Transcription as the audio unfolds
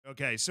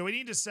Okay, so we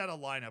need to set a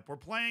lineup. We're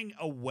playing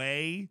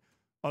away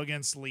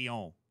against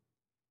Lyon,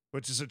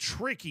 which is a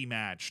tricky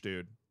match,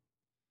 dude.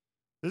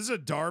 This is a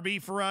derby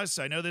for us.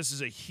 I know this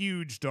is a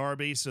huge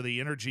derby, so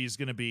the energy is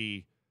going to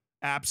be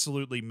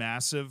absolutely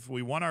massive.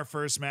 We won our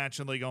first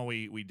match in Ligue 1.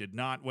 We did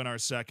not win our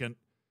second.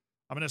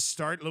 I'm going to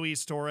start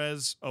Luis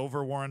Torres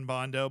over Warren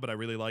Bondo, but I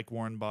really like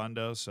Warren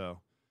Bondo, so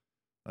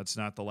that's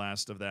not the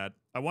last of that.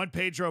 I want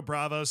Pedro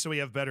Bravo, so we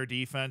have better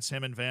defense,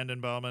 him and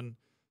Vandenbomen.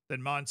 Then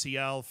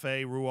Montiel,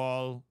 Faye,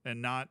 Rual,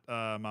 and not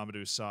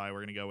Mamadou Sy. We're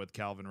going to go with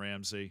Calvin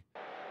Ramsey.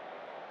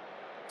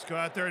 Let's go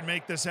out there and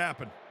make this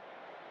happen.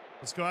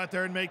 Let's go out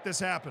there and make this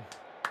happen.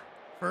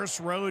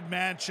 First road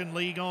match in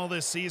Ligue 1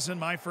 this season.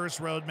 My first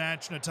road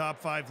match in a top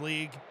 5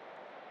 league.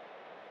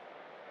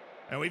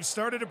 And we've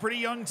started a pretty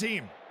young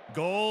team.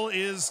 Goal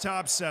is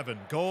top 7.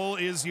 Goal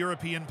is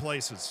European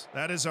places.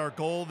 That is our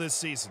goal this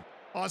season.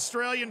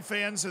 Australian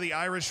fans are the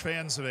Irish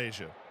fans of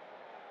Asia.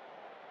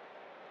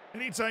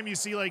 Anytime you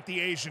see like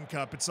the Asian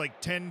Cup, it's like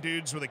 10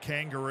 dudes with a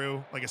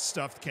kangaroo, like a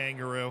stuffed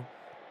kangaroo.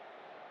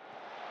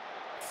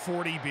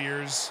 40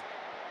 beers.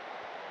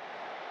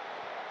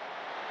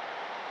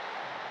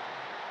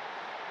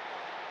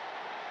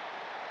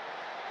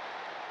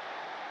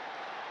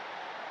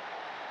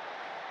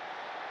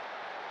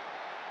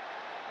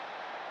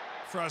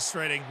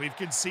 Frustrating. We've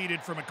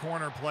conceded from a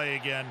corner play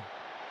again.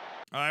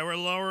 All right, we're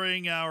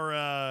lowering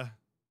our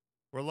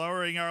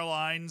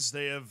lines.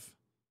 They've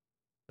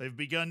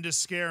begun to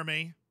scare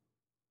me.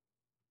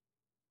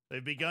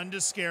 They've begun to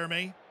scare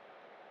me.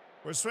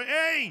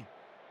 Hey!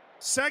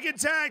 Second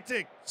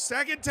tactic!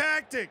 Second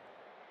tactic!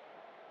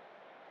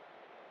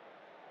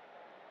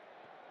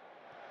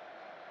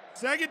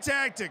 Second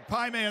tactic!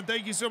 Pie Man,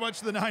 thank you so much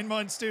for the 9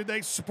 months, dude.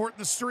 Thanks for supporting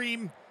the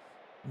stream.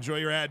 Enjoy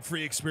your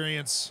ad-free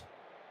experience.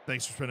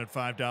 Thanks for spending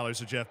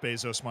 $5 of Jeff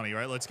Bezos money. All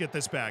right, let's get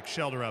this back.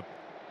 Shelter up.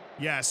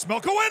 Yes,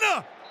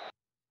 Mokoena!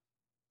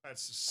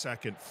 That's the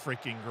second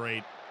freaking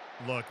great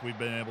look we've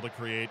been able to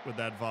create with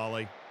that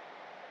volley.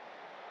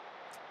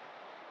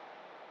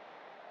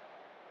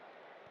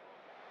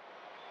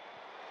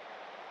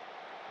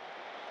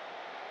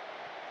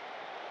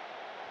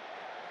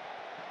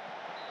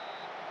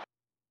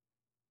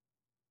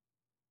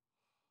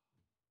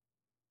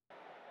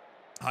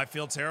 I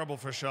feel terrible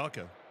for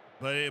Schalke.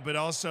 But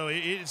also,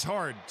 it's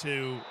hard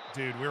to...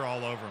 Dude, we're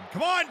all over him.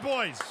 Come on,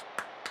 boys!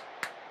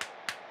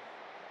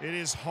 It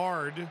is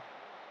hard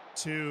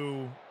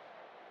to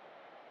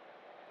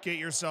get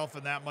yourself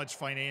in that much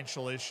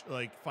financial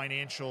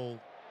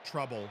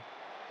trouble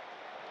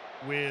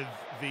with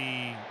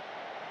the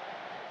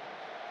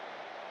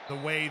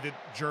way that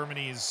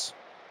Germany's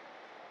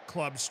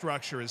club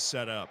structure is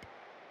set up.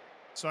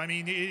 So, I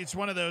mean, it's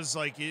one of those,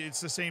 like,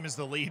 it's the same as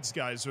the Leeds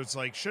guys. So it's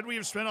like, should we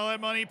have spent all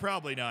that money?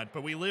 Probably not.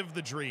 But we live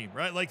the dream,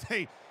 right? Like,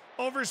 they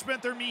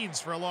overspent their means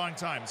for a long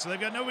time. So they've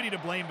got nobody to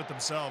blame but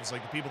themselves,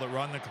 like the people that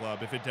run the club,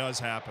 if it does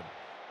happen.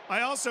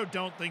 I also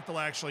don't think they'll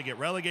actually get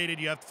relegated.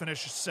 You have to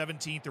finish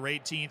 17th or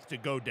 18th to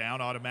go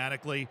down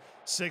automatically.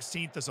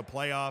 16th is a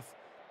playoff.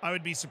 I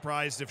would be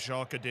surprised if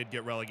Schalke did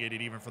get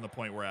relegated, even from the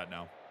point we're at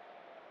now.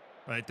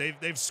 Right,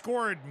 they've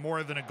scored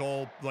more than a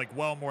goal, like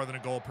well more than a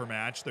goal per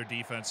match. Their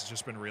defense has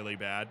just been really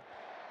bad.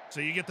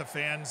 So you get the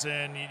fans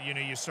in, you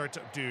know, you start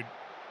to, dude.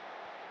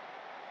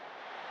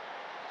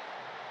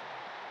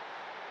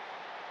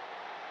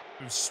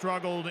 We've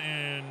struggled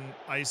in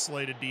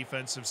isolated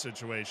defensive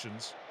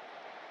situations.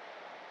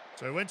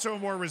 So I went to a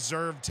more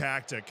reserved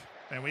tactic,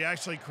 and we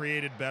actually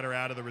created better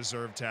out of the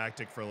reserve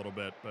tactic for a little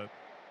bit, but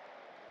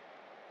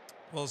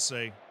we'll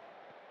see.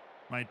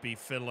 Might be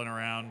fiddling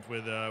around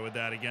with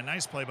that again.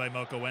 Nice play by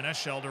Mokoena.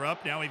 Shelter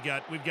up. Now we've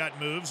got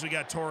moves. We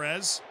got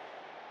Torres.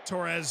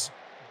 Torres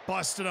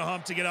busted a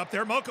hump to get up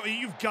there.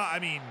 I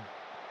mean,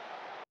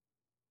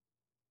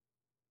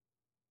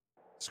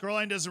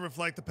 scoreline doesn't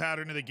reflect the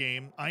pattern of the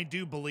game. I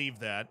do believe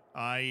that.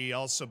 I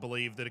also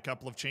believe that a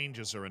couple of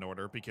changes are in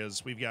order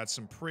because we've got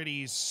some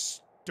pretty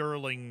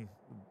sterling,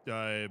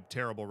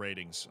 terrible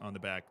ratings on the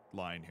back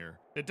line here.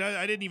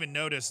 I didn't even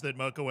notice that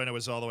Mokoena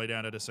was all the way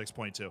down at a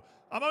 6.2.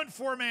 I'm on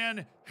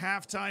 4-man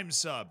halftime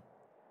sub,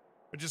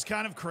 which is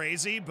kind of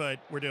crazy, but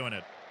we're doing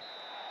it.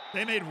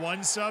 They made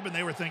one sub, and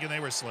they were thinking they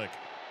were slick.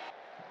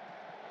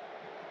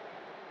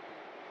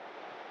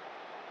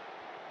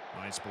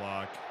 Nice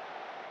block.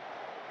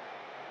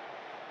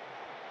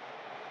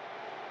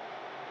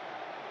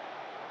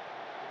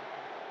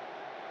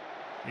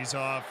 He's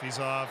off.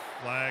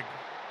 Flag.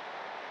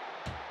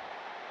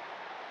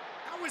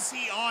 How is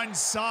he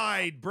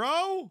onside,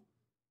 bro?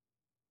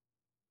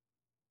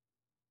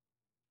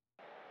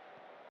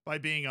 By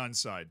being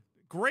onside.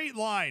 Great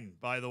line,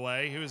 by the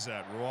way. Who is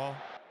that, Rual?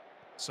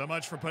 So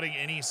much for putting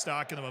any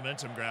stock in the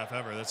momentum graph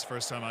ever. That's the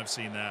first time I've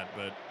seen that,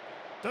 but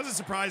doesn't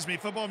surprise me.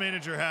 Football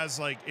Manager has,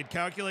 like, it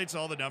calculates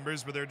all the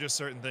numbers, but there are just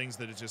certain things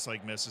that it just,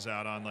 like, misses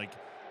out on. Like,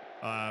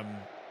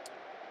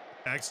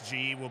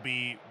 XG will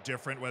be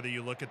different whether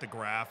you look at the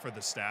graph or the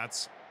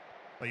stats.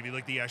 Like, if you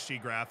look at the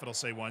XG graph, it'll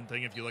say one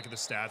thing. If you look at the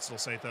stats, it'll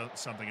say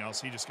something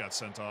else. He just got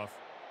sent off.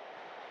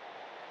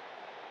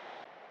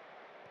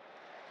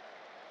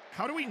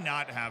 How do we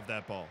not have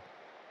that ball?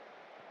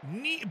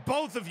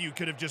 Both of you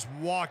could have just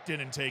walked in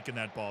and taken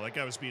that ball. That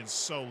guy was being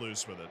so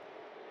loose with it.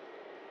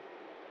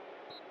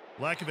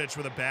 Lekovic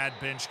with a bad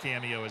bench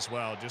cameo as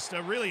well. Just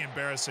a really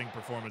embarrassing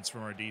performance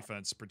from our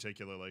defense,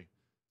 particularly.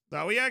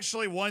 Now, we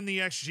actually won the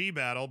XG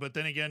battle, but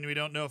then again, we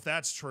don't know if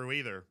that's true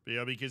either, you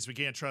know, because we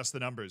can't trust the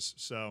numbers.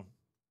 So,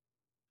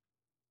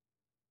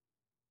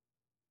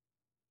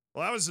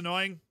 well, that was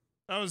annoying.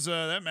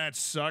 That match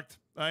sucked.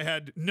 I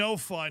had no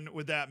fun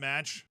with that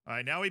match. All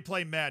right, now we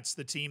play Mets,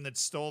 the team that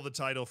stole the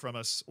title from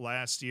us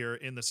last year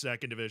in the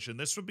second division.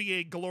 This would be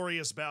a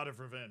glorious bout of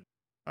revenge.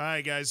 All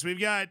right, guys, we've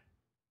got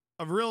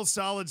a real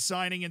solid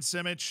signing in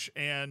Simic,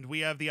 and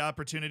we have the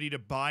opportunity to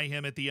buy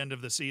him at the end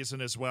of the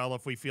season as well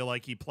if we feel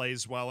like he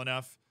plays well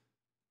enough.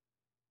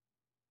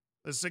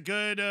 This is a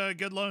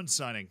good loan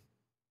signing.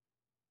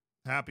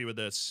 Happy with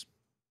this.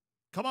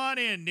 Come on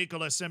in,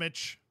 Nikola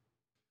Simic.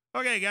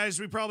 Okay, guys,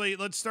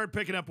 let's start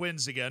picking up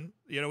wins again.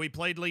 You know, we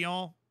played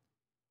Lyon.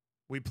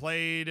 We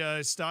played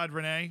Stade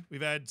Rennais. We've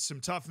had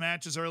some tough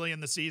matches early in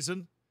the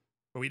season,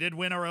 but we did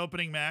win our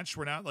opening match.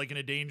 We're not, like, in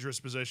a dangerous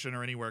position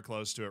or anywhere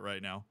close to it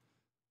right now.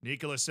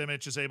 Nikola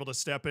Simic is able to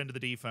step into the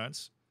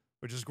defense,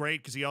 which is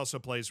great because he also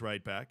plays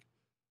right back.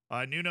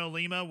 Nuno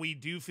Lima, we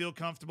do feel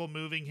comfortable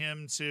moving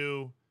him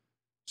to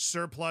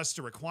surplus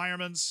to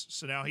requirements,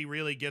 so now he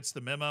really gets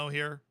the memo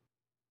here.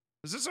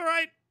 Is this all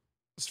right?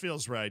 This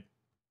feels right.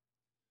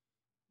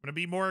 I'm going to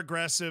be more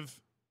aggressive.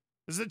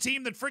 This is a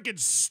team that freaking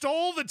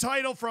stole the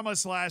title from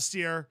us last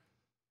year.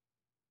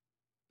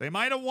 They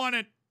might have won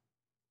it.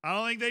 I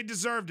don't think they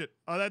deserved it.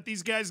 That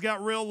these guys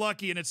got real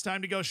lucky, and it's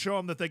time to go show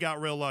them that they got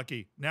real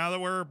lucky. Now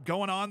that we're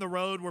going on the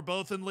road, we're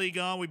both in Ligue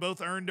 1. We both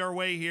earned our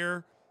way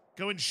here.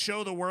 Go and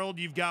show the world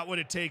you've got what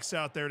it takes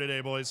out there today,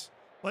 boys.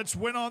 Let's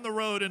win on the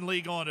road in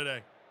Ligue 1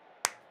 today.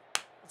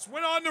 Let's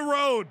win on the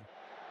road.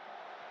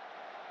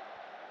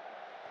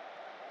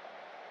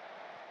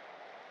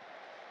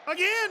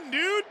 Again,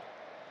 dude.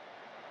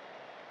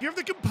 You have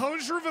the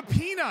composure of a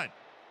peanut.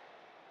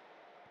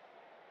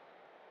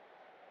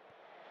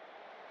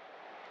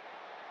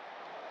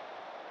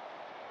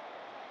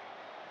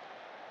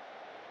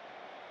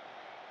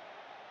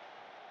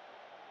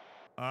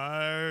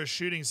 Our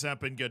shooting's not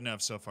been good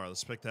enough so far.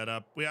 Let's pick that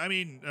up. We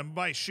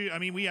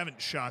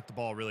haven't shot the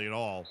ball really at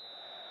all.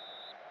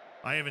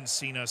 I haven't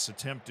seen us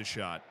attempt a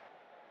shot.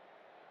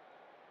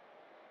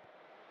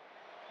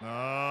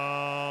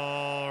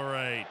 All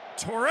right.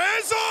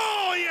 Torres!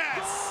 Oh,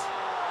 yes!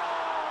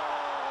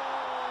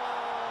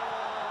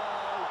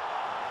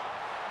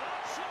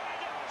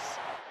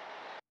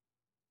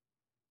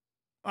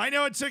 I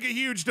know it took a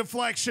huge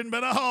deflection,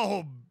 but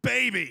oh,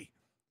 baby.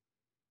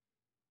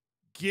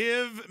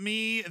 Give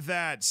me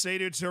that.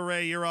 Seydou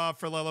Touré, you're off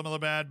for Lelamila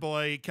Bad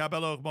Boy.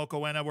 Cabello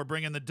Mokoena, we're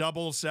bringing the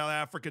double South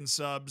African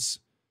subs.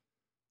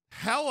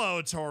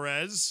 Hello,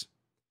 Torres.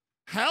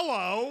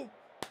 Hello.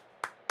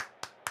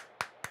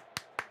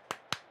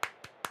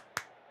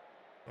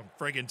 I'm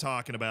friggin'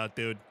 talking about,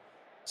 dude.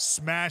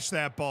 Smash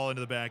that ball into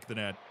the back of the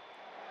net.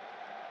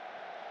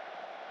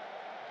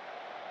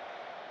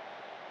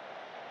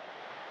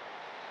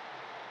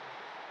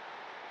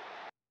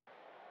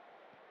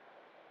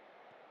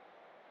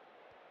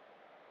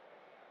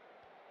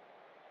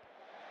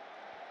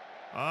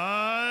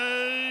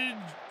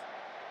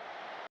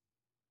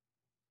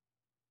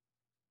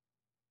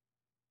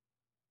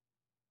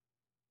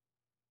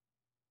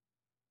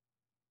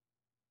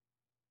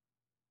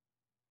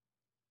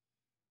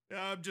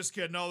 I'm just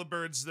kidding. All the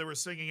birds that were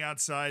singing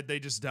outside, they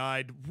just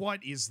died.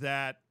 What is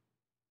that?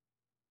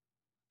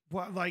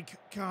 What, like,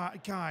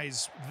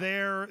 guys,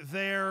 there,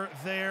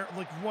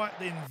 like, what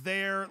in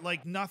there?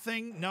 Like,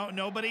 nothing? No,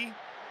 nobody?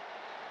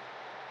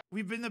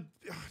 We've been the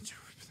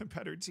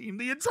better team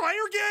the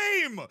entire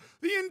game!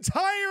 The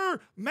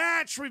entire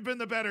match, we've been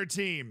the better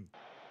team.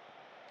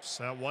 Just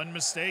that one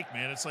mistake,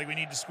 man. It's like we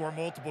need to score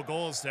multiple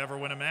goals to ever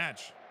win a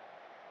match.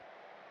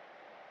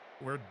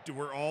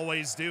 We're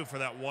always due for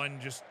that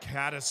one just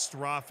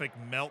catastrophic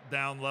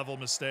meltdown level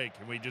mistake,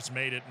 and we just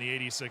made it in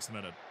the 86th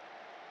minute.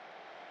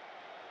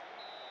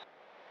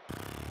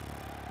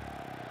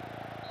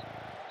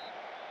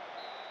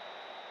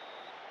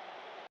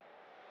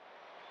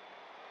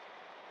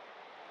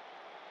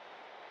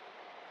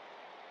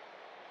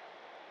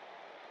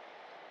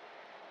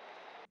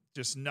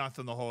 Just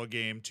nothing the whole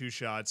game. 2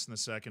 shots in the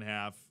second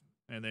half,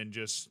 and then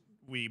just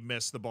we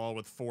missed the ball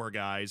with 4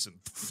 guys, and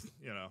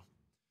you know.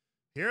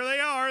 Here they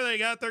are. They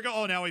got their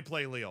goal. Oh, now we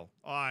play Lille.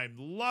 I'm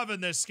loving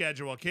this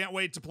schedule. Can't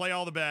wait to play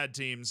all the bad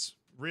teams.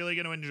 Really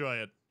going to enjoy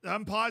it.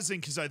 I'm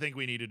pausing because I think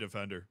we need a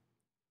defender.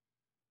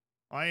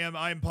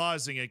 I'm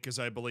pausing it because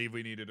I believe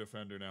we need a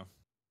defender now.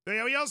 But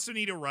yeah, we also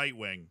need a right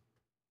wing.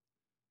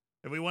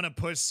 If we want to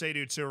push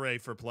Seydou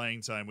Touré for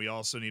playing time, we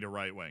also need a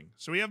right wing.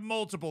 So we have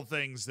multiple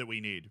things that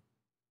we need.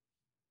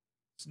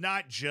 It's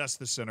not just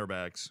the center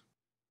backs.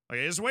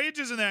 Okay, his wage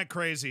isn't that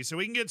crazy. So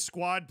we can get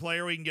squad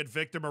player. We can get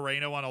Victor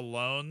Moreno on a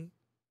loan.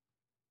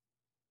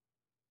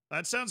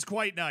 That sounds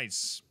quite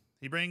nice.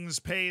 He brings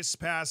pace,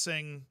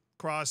 passing,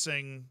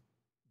 crossing,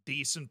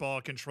 decent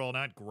ball control.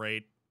 Not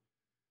great.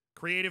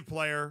 Creative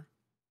player.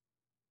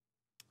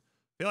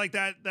 Feel like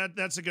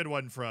that's a good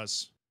one for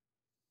us.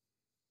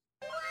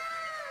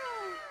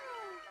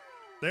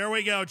 There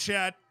we go,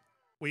 chat.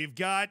 We've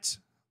got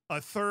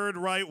a third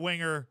right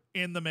winger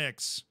in the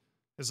mix.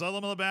 His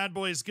Ultimate Bad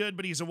Boy is good,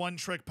 but he's a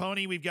one-trick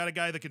pony. We've got a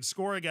guy that can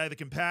score, a guy that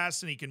can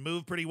pass, and he can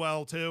move pretty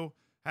well, too.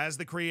 Has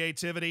the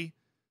creativity.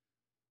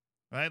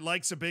 Right,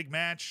 likes a big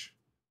match.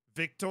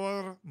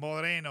 Victor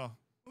Moreno.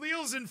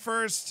 Leal's in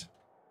first.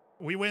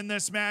 We win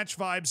this match,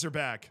 vibes are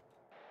back.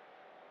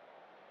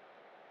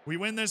 We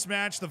win this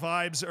match, the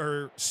vibes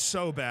are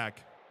so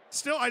back.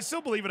 I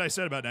still believe what I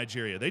said about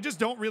Nigeria. They just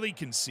don't really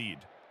concede.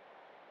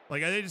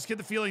 Like, I just get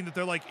the feeling that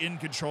they're, like, in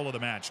control of the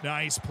match.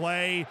 Nice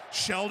play.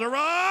 Shelter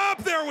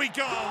up! There we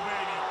go,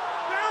 baby!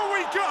 There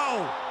we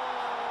go!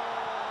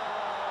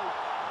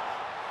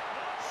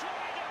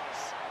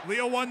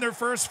 Leo won their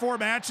first 4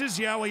 matches.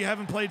 Yeah, well, you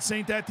haven't played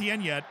Saint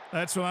Etienne yet.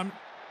 That's what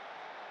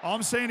all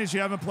I'm saying is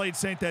you haven't played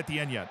Saint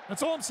Etienne yet.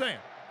 That's all I'm saying.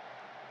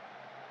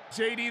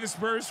 JD, the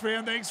Spurs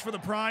fan, thanks for the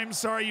prime.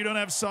 Sorry you don't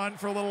have Son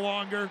for a little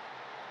longer.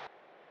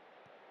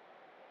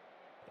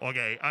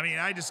 Okay, I mean,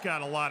 I just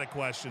got a lot of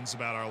questions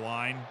about our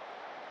line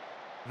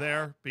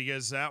there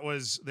because that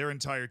was their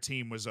entire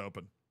team was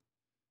open.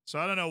 So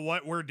I don't know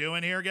what we're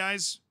doing here,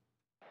 guys.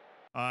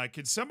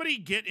 Could somebody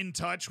get in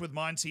touch with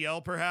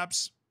Montiel,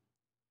 perhaps?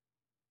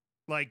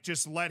 Like,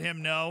 just let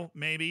him know,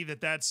 maybe,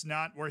 that that's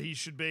not where he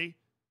should be.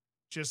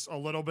 Just a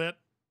little bit.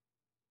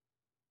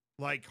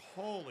 Like,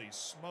 holy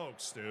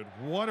smokes, dude.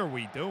 What are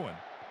we doing?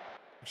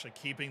 Actually,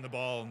 keeping the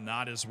ball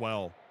not as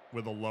well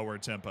with a lower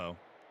tempo.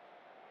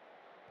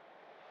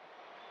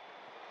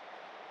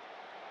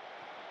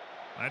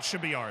 That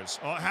should be ours.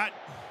 Oh,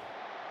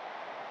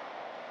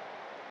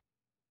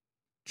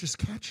 just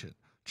catch it.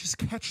 Just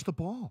catch the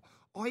ball.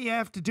 All you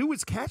have to do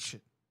is catch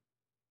it.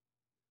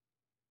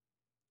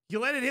 You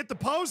let it hit the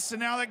post,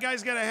 and now that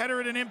guy's got a header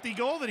at an empty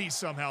goal that he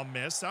somehow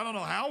missed. I don't know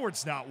how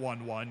it's not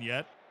 1-1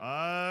 yet.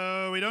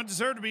 We don't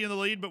deserve to be in the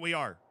lead, but we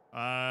are.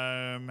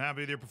 I'm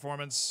happy with your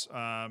performance.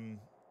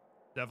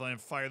 Definitely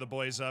fire the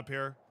boys up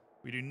here.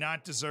 We do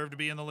not deserve to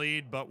be in the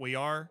lead, but we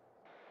are.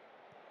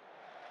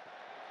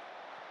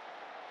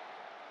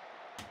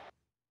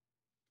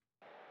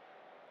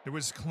 It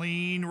was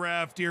clean,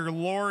 ref. Dear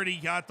Lord, he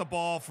got the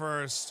ball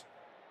first.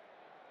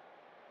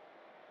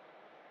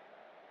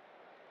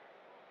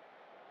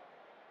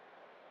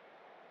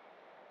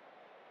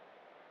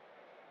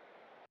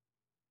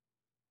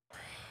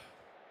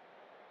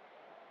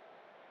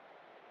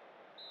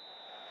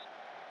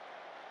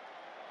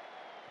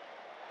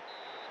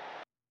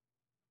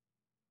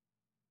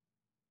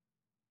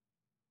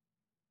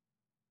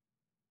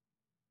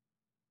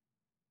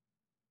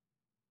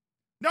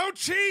 No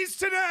cheese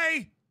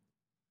today!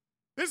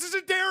 This is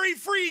a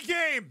dairy-free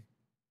game.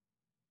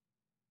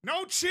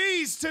 No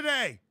cheese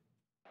today.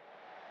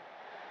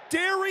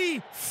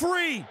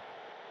 Dairy-free.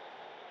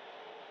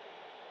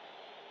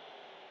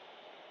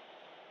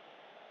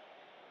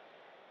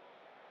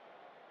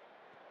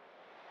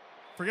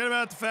 Forget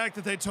about the fact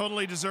that they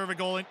totally deserve a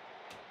goal.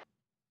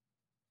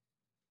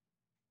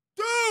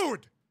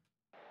 Dude!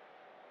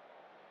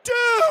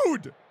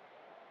 Dude!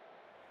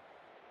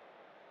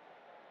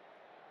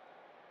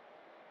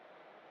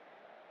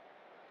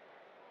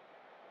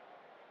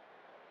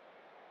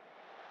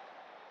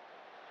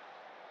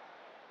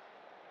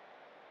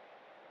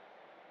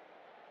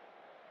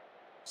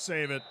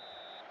 Save it.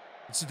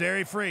 It's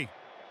dairy-free.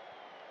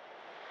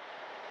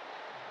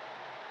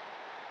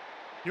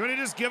 You want to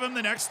just give him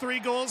the next 3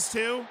 goals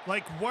too?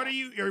 Like, what are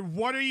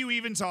you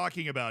even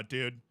talking about,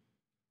 dude?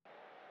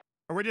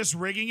 Are we just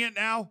rigging it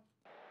now?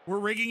 We're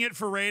rigging it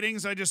for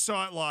ratings? I just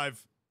saw it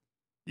live.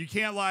 You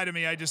can't lie to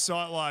me. I just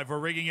saw it live. We're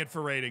rigging it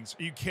for ratings.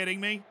 Are you kidding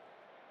me?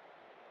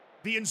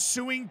 The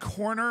ensuing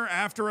corner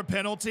after a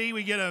penalty,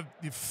 we get a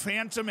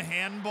phantom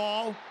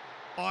handball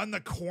on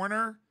the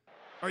corner.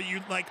 Are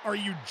you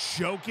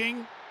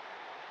joking?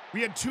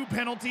 We had 2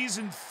 penalties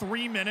in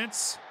 3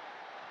 minutes.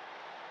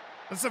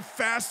 That's the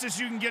fastest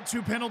you can get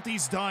 2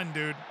 penalties done,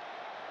 dude.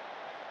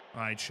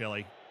 All right,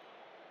 Chili.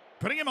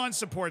 Putting him on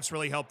supports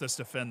really helped us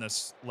defend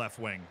this left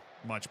wing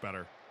much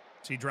better.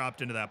 So he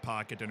dropped into that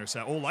pocket to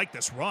intercept. Oh, like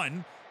this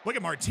run. Look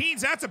at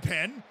Martins. That's a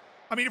pen.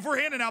 I mean, if we're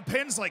handing out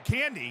pens like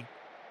candy.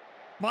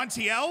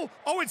 Montiel.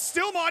 Oh, it's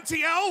still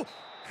Montiel.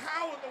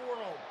 How in the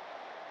world?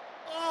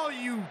 Oh,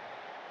 you...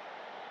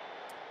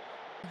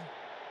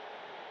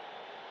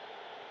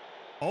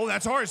 Oh,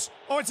 that's ours.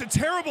 Oh, it's a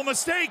terrible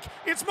mistake.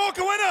 It's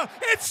Mokoena.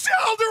 It's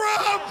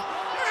Shelderup.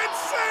 It's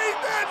Saint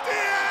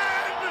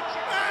Etienne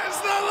as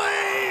the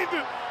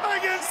lead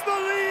against the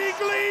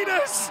league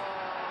leaders.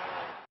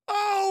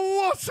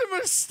 Oh, what a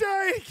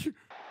mistake.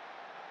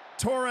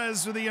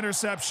 Torres with the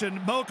interception.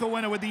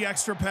 Mokoena with the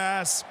extra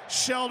pass.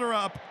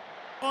 Shelderup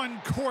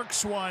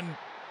uncorks one.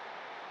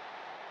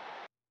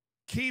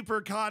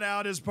 Keeper caught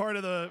out as part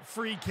of the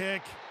free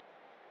kick.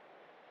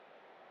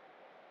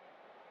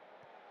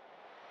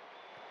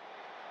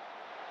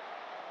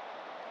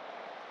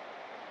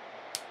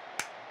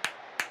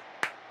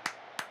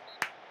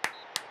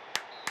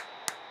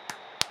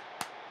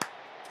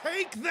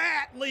 Take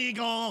that,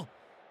 Legal.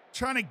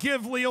 Trying to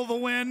give Lille the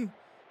win.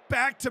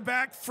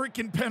 Back-to-back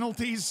freaking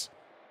penalties.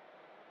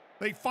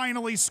 They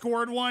finally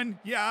scored one?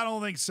 Yeah, I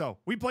don't think so.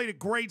 We played a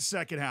great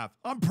second half.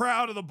 I'm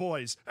proud of the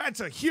boys. That's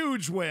a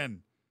huge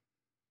win.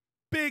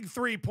 Big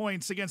 3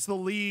 points against the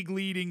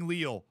league-leading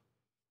Lille.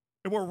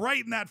 And we're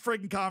right in that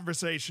freaking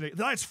conversation.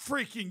 Let's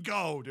freaking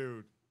go,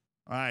 dude.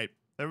 All right.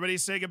 Everybody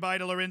say goodbye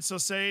to Lorenzo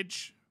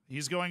Sage.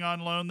 He's going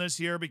on loan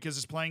this year because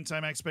his playing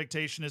time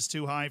expectation is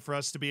too high for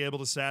us to be able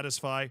to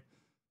satisfy.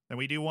 And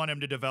we do want him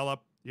to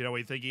develop. You know,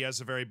 we think he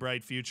has a very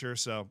bright future,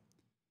 so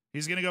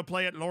he's going to go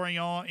play at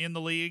Lorient in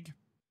the league.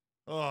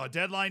 Oh,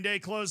 deadline day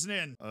closing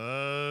in.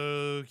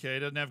 Okay,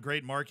 doesn't have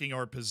great marking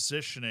or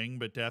positioning,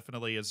 but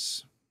definitely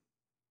is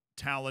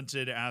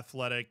talented,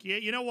 athletic. Yeah,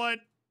 you know what?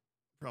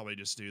 Probably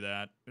just do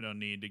that. We don't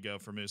need to go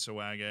for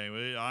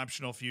Musawage.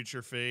 Optional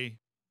future fee.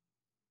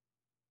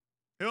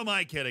 Who am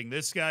I kidding?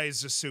 This guy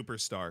is a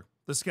superstar.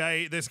 This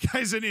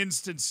guy's an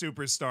instant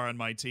superstar on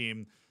my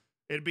team.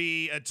 It'd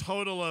be a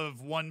total of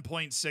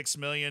 1.6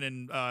 million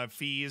in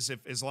fees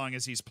as long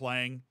as he's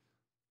playing.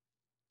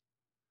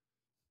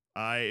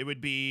 It would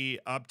be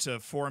up to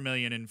 4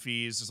 million in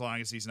fees as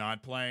long as he's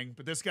not playing.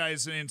 But this guy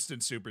is an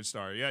instant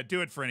superstar. Yeah, do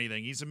it for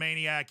anything. He's a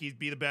maniac. He'd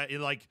be the best.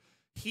 Like,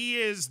 he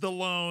is the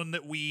loan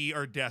that we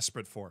are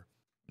desperate for.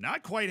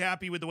 Not quite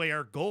happy with the way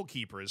our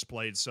goalkeeper has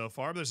played so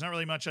far, but there's not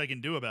really much I can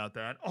do about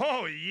that.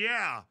 Oh,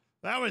 yeah.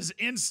 That was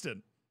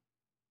instant.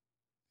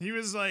 He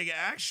was like,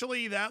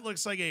 actually, that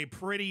looks like a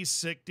pretty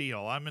sick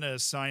deal. I'm going to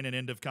sign an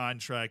end of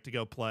contract to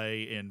go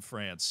play in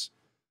France.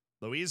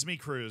 Louise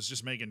Cruz,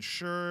 just making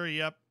sure,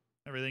 yep,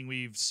 everything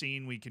we've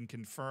seen we can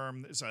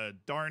confirm. Is a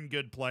darn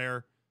good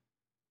player.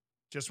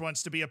 Just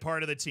wants to be a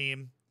part of the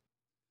team.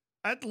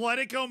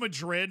 Atletico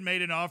Madrid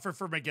made an offer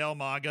for Miguel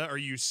Maga. Are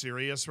you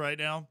serious right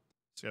now?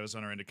 This guy was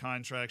on our end of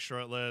contract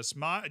shortlist.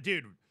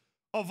 Dude,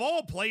 of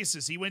all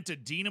places, he went to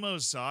Dinamo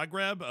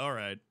Zagreb. All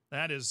right,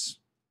 that is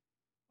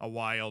a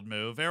wild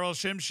move. Errol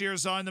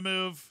Shimshir's on the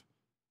move.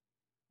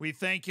 We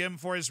thank him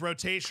for his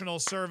rotational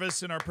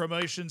service in our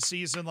promotion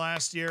season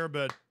last year,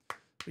 but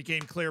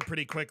became clear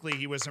pretty quickly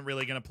he wasn't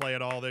really going to play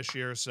at all this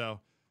year, so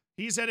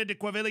he's headed to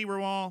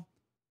Quevilly-Rouen.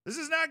 This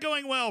is not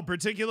going well,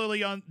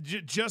 particularly on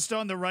just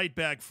on the right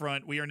back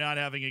front. We are not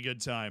having a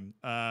good time.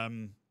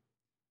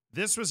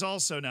 This was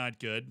also not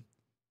good.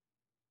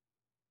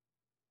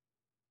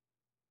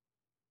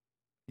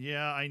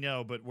 Yeah, I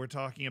know, but we're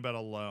talking about a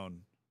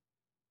loan.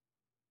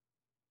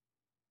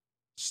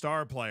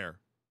 Star player.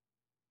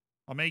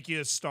 I'll make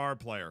you a star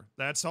player.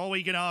 That's all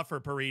we can offer,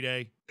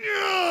 Paride.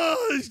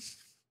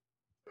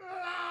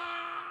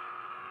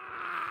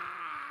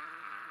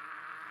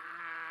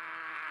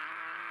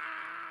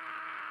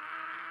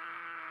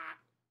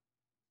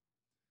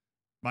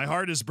 My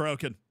heart is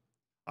broken.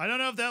 I don't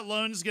know if that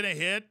loan's going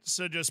to hit,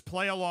 so just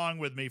play along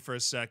with me for a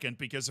second,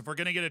 because if we're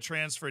going to get a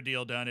transfer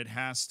deal done, it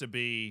has to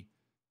be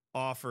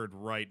offered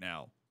right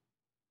now.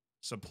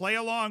 So play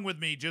along with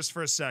me just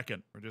for a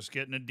second. We're just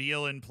getting a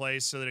deal in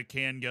place so that it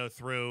can go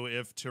through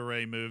if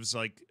Touré moves,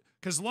 like,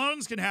 because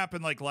loans can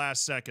happen like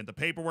last second. The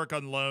paperwork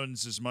on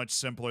loans is much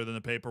simpler than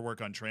the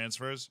paperwork on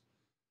transfers.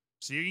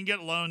 So you can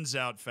get loans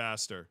out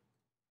faster.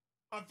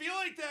 I feel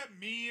like that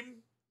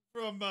meme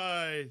from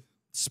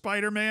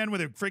Spider-Man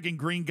with a freaking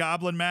Green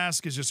Goblin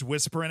mask is just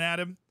whispering at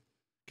him.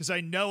 Because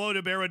I know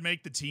Odobert would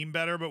make the team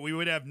better, but we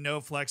would have no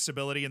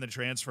flexibility in the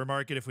transfer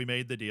market if we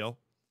made the deal.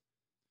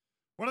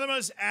 One of the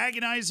most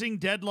agonizing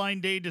deadline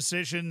day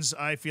decisions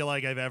I feel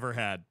like I've ever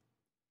had.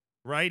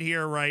 Right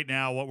here, right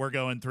now, what we're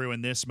going through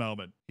in this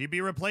moment. He'd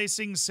be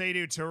replacing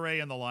Seydou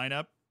Touré in the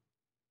lineup.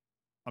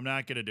 I'm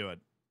not going to do it.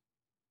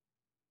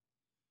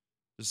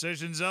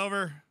 Decision's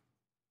over.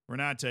 We're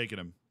not taking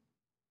him.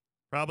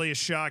 Probably a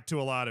shock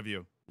to a lot of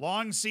you.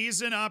 Long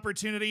season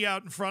opportunity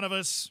out in front of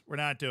us. We're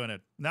not doing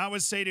it. Not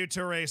with Seydou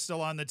Touré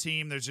still on the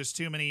team. There's just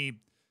too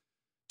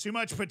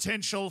much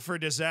potential for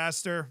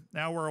disaster.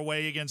 Now we're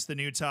away against the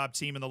new top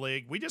team in the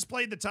league. We just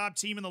played the top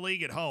team in the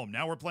league at home.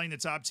 Now we're playing the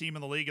top team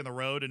in the league on the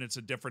road, and it's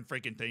a different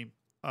freaking team.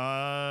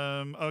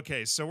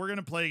 Okay, so we're going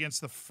to play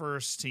against the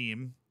first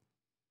team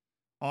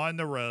on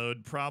the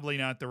road. Probably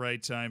not the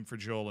right time for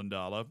Joel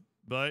Ndala.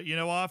 But, you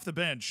know, off the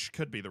bench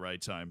could be the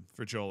right time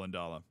for Joel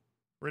Ndala.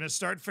 We're going to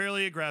start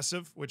fairly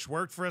aggressive, which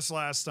worked for us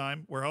last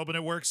time. We're hoping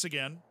it works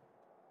again.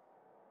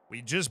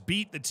 We just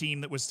beat the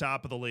team that was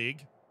top of the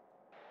league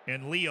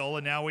in Lille,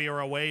 and now we are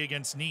away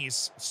against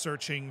Nice,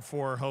 searching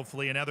for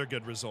hopefully another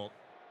good result.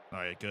 All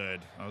right,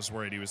 good. I was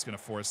worried he was going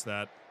to force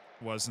that.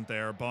 Wasn't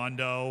there.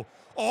 Bondo.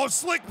 Oh,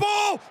 slick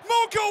ball!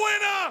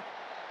 Mokoena!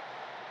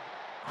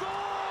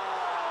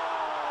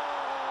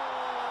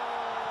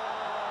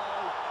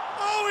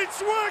 Oh,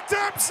 it's worked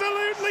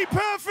absolutely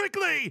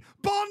perfectly!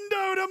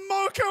 Bondo to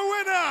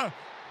Mokoena!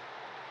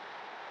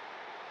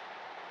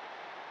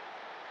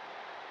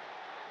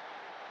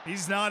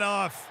 He's not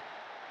off.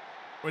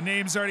 When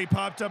name's already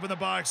popped up in the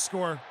box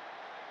score.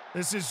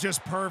 This is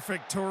just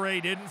perfect.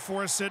 Touré didn't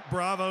force it.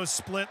 Bravo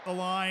split the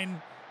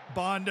line.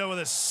 Bondo with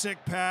a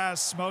sick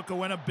pass.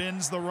 Mokoena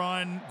bends the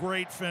run.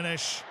 Great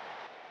finish.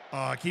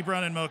 Keep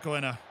running,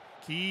 Mokoena.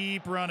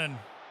 Keep running.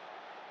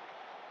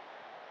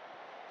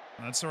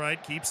 That's all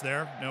right. Keeps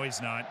there. No,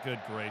 he's not. Good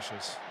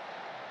gracious.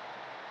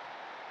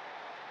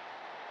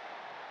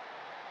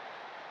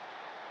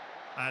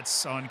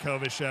 That's on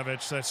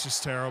Kovacevic. That's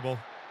just terrible.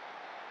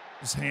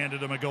 Just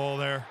handed him a goal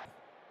there.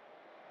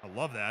 I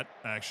love that,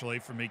 actually,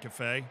 from Mika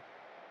Fey.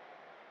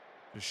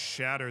 Just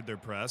shattered their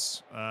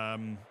press.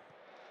 Yep.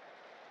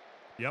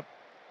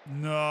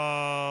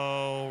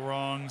 No,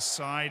 wrong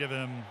side of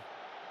him.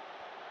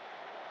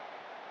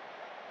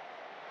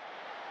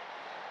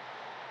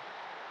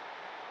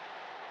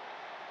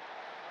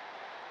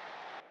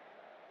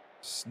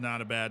 It's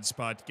not a bad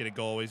spot to get a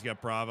goal. He's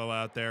got Bravo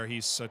out there.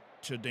 He's such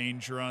a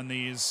danger on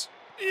these.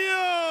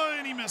 Yeah,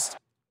 and he missed.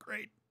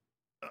 Great.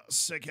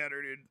 Sick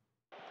header, dude.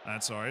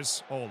 That's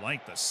ours. Oh,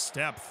 like the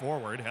step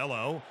forward.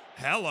 Hello.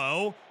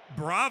 Hello.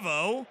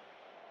 Bravo.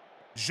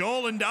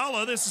 Joel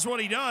Ndala, this is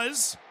what he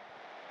does.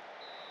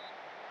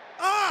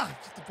 Ah!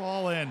 Get the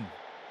ball in.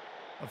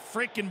 A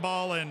freaking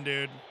ball in,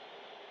 dude.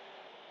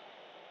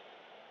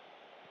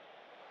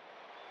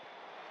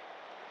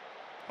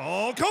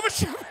 Oh,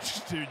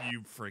 Kovacevic. Dude,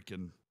 you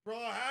freaking... Bro,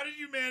 how did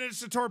you manage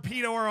to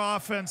torpedo our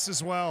offense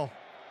as well?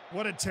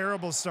 What a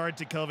terrible start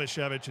to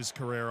Kovacevic's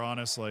career,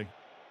 honestly.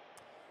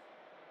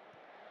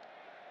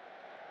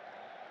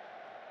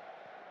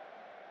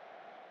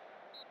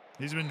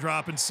 He's been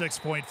dropping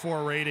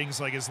 6.4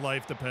 ratings like his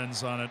life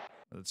depends on it.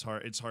 It's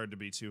hard to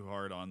be too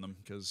hard on them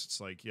because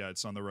it's like, yeah,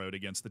 it's on the road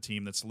against the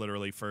team that's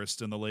literally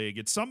first in the league.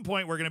 At some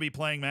point, we're going to be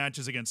playing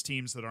matches against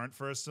teams that aren't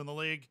first in the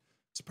league.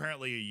 It's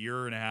apparently a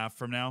year and a half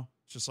from now.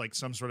 It's just like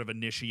some sort of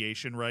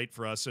initiation right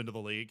for us into the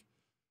league.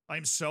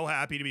 I'm so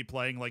happy to be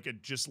playing like a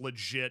just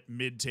legit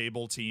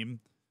mid-table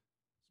team.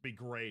 It'd be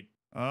great.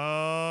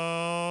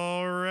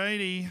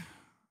 Alrighty.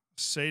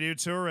 Seydou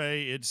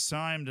Touré, it's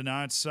time to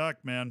not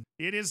suck, man.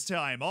 It is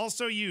time.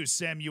 Also you,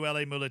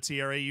 Samuele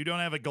Mulattieri, you don't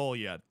have a goal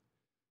yet.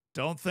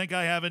 Don't think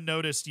I haven't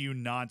noticed you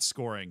not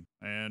scoring.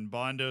 And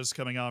Bondo's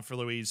coming off for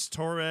Luis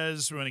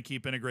Torres. We're going to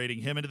keep integrating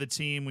him into the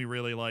team. We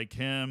really like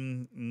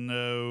him.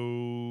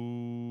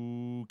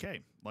 No.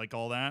 Okay. Like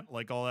all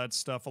that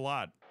stuff a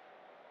lot.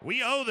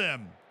 We owe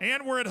them,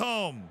 and we're at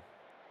home.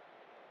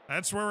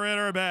 That's where we're at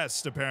our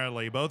best,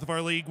 apparently. Both of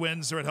our league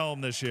wins are at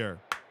home this year.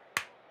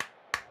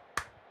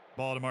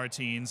 Ball to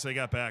Martins. They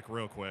got back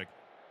real quick.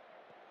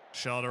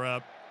 Shoulder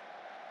up.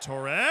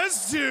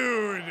 Torres,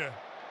 dude!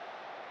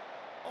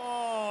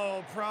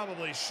 Oh,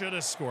 probably should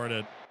have scored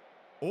it.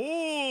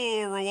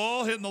 Oh,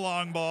 Rual hitting the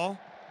long ball.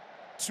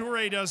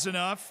 Touré does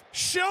enough.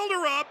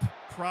 Shoulder up.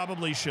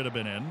 Probably should have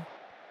been in.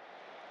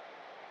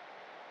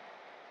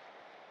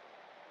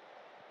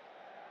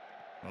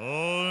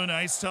 Oh,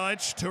 nice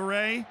touch.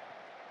 Touré.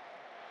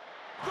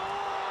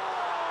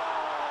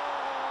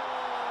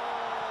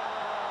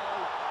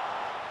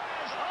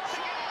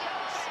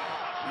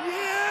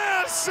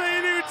 Yeah,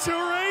 Seydou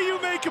Touré,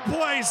 you make a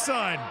play,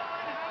 son.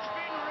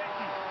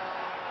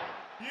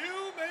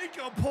 You make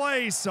a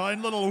play,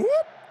 son. Little whoop.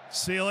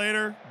 See you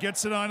later.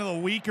 Gets it onto the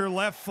weaker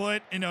left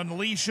foot and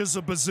unleashes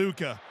a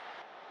bazooka.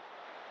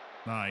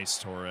 Nice,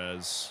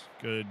 Torres.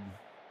 Good.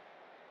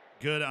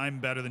 Good, I'm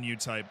better than you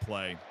type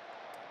play.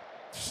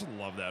 Just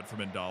love that from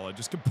Ndala.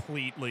 Just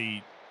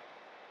completely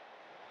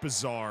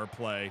bizarre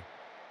play.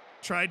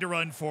 Tried to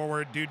run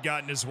forward. Dude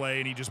got in his way,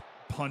 and he just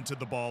punted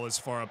the ball as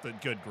far up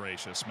that... Good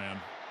gracious, man.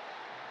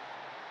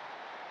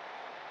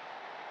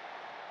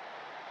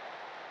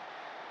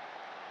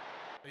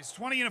 He's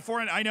 20 and a 4,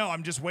 and I know.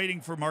 I'm just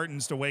waiting for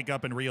Martins to wake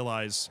up and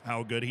realize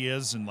how good he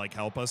is and, like,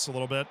 help us a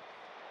little bit.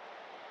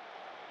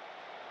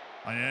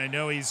 I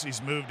know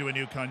he's moved to a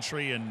new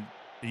country, and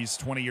he's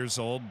 20 years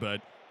old,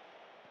 but...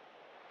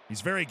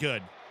 he's very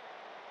good.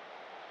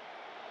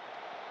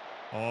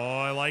 Oh,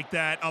 I like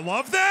that. I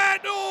love that.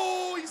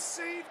 Oh, he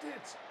saved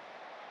it.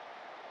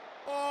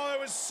 Oh, that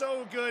was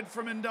so good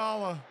from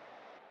Ndala.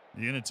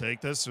 You gonna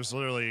take this? There's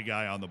literally a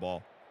guy on the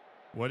ball.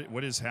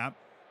 What is hap?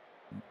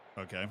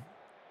 Okay.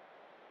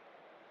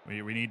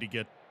 We need to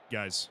get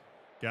guys.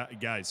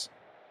 Guys.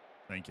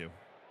 Thank you.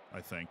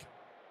 I think.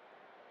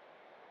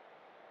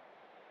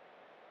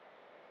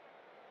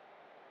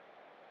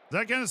 Is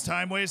that kind of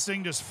time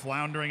wasting, just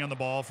floundering on the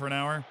ball for an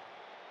hour?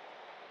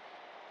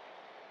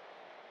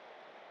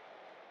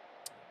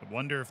 I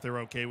wonder if they're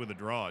okay with a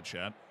draw,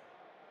 chat.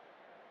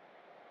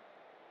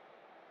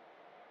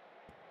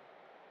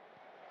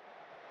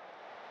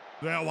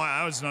 Well, wow,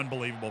 that was an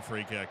unbelievable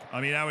free kick.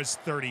 I mean, that was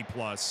 30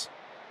 plus.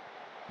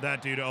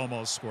 That dude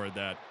almost scored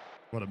that.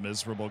 What a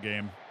miserable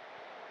game.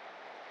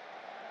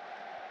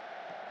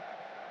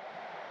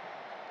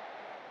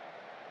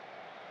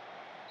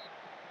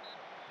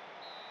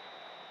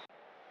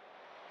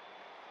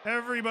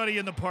 Everybody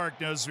in the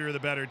park knows we were the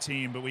better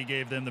team, but we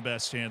gave them the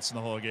best chance in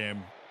the whole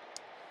game.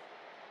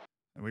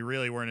 And we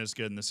really weren't as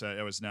good in this.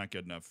 It was not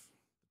good enough.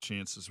 The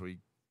chances we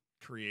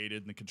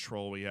created and the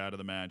control we had of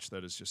the match,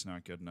 that is just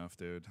not good enough,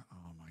 dude.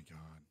 Oh, my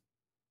God.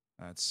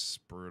 That's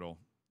brutal.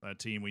 That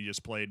team we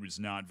just played was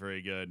not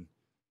very good.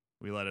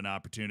 We let an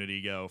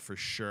opportunity go for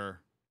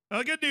sure.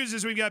 The good news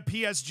is we've got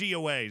PSG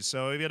away,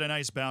 so we've got a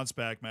nice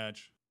bounce-back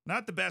match.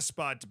 Not the best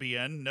spot to be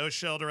in. No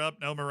Shelter up,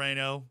 no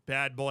Moreno.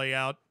 Bad boy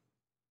out.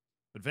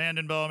 But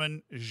Vanden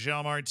Bomen,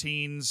 Jean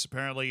Martins,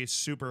 apparently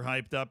super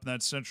hyped up in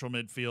that central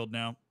midfield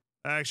now.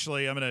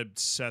 Actually, I'm going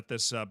to set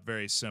this up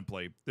very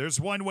simply. There's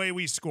one way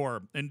we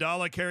score.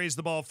 Ndala carries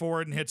the ball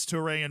forward and hits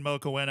Toure and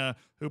Mokoena,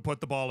 who put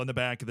the ball in the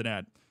back of the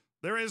net.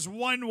 There is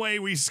one way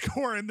we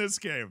score in this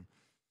game.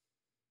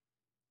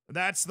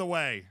 That's the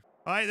way.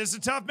 All right, this is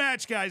a tough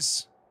match,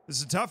 guys. This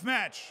is a tough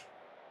match.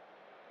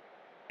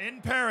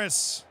 In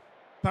Paris,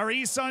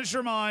 Paris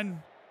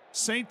Saint-Germain,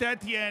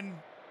 Saint-Etienne,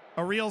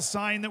 a real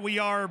sign that we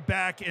are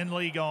back in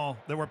Ligue 1,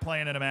 that we're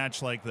playing in a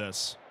match like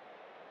this.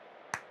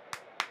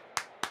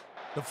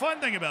 The fun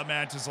thing about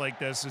matches like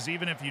this is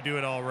even if you do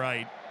it all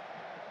right,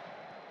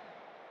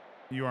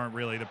 you aren't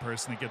really the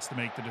person that gets to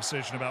make the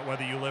decision about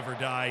whether you live or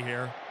die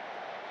here.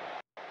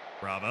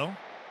 Bravo.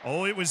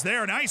 Oh, it was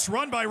there. Nice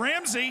run by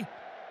Ramsey.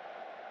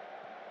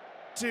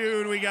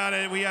 Dude, we got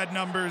it. We had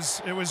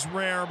numbers. It was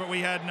rare, but we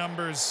had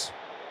numbers.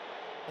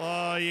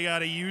 Oh, you got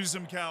to use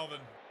them, Calvin.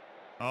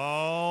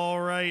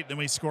 All right. Then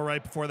we score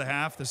right before the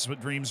half. This is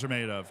what dreams are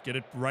made of. Get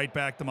it right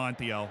back to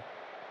Montiel.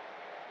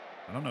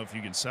 I don't know if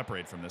you can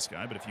separate from this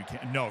guy, but if you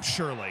can. No,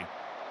 surely.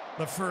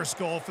 The first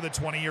goal for the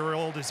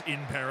 20-year-old is in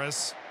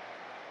Paris.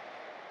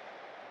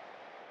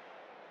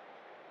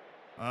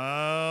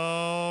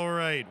 All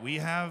right. We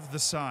have the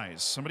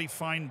size. Somebody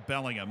find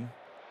Bellingham.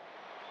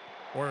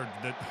 Or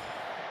the...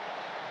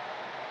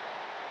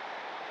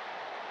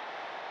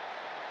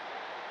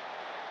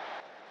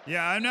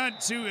 Yeah, I'm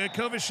not too...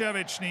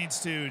 Kovacevic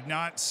needs to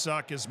not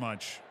suck as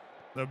much.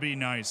 That'd be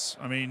nice.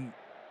 I mean,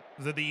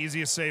 is it the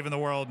easiest save in the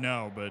world?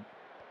 No, but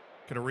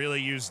could have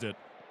really used it.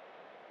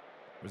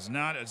 Was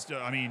not as...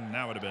 I mean,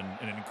 that would have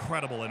been an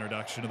incredible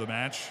introduction to the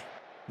match.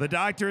 The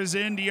doctor is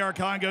in. DR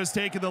Congo's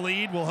taking the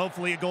lead. Well,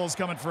 hopefully a goal's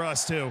coming for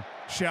us, too.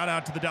 Shout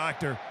out to the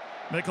doctor.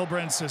 Mikkel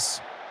Brensis.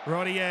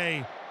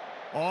 Rodier.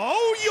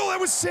 Oh, yo, that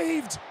was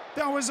saved.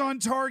 That was on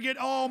target.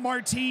 Oh,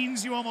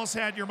 Martins, you almost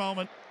had your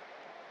moment.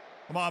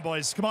 Come on,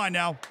 boys. Come on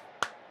now.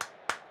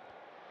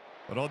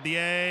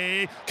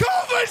 Rodier.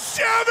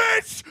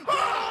 Kovacevic!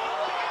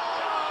 Oh!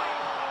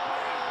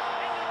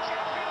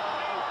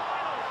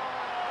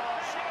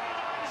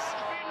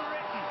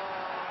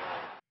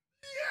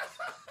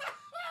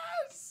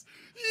 Yes!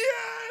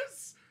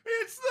 Yes!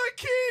 It's the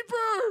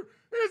keeper!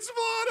 It's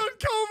Vladan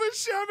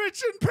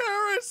Kovacevic in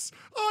Paris!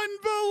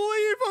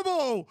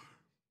 Unbelievable!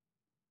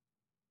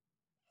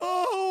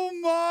 Oh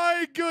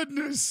my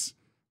goodness!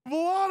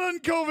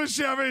 Vladan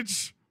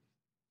Kovacevic!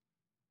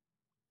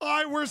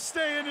 We're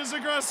staying as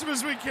aggressive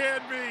as we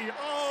can be.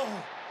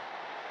 Oh!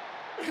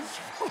 It's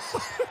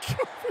Vladan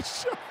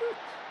Kovacevic!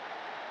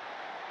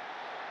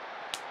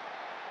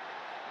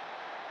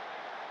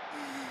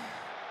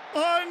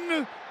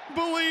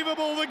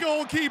 Unbelievable, the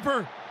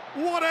goalkeeper.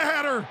 What a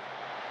header.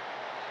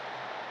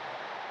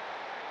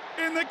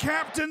 In the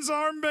captain's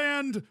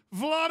armband,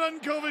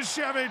 Vladan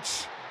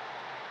Kovacevic.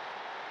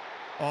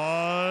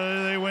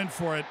 Oh, they went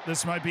for it.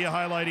 This might be a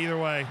highlight either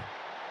way.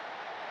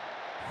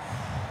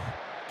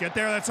 Get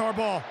there, that's our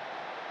ball.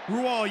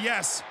 Rual,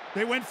 yes.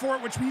 They went for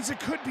it, which means it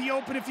could be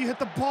open if you hit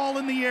the ball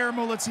in the air,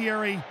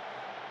 Molitieri.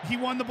 He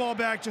won the ball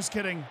back, just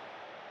kidding.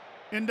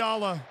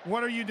 Ndala,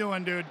 what are you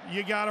doing, dude?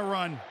 You gotta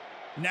run.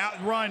 Now,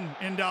 run,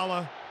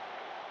 Ndala.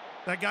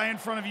 That guy in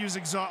front of you is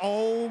exhausted.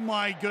 Oh,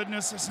 my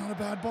goodness. That's not a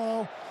bad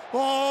ball.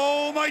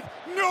 Oh, my.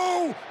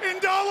 No!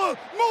 Ndala!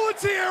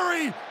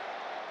 Molitieri!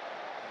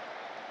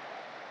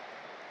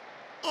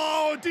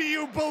 Oh, do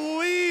you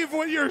believe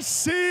what you're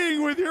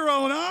seeing with your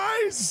own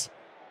eyes?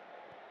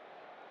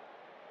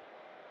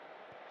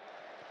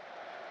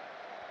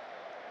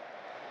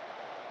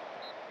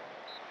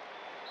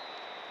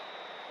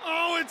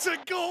 Oh, it's a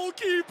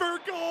goalkeeper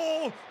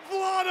goal.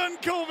 Vladan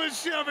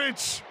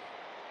Kovacevic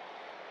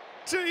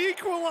to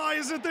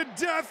equalize at the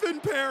death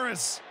in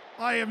Paris.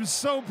 I am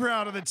so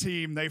proud of the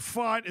team. They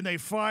fought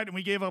and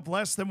we gave up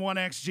less than 1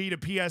 XG to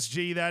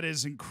PSG. That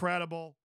is incredible.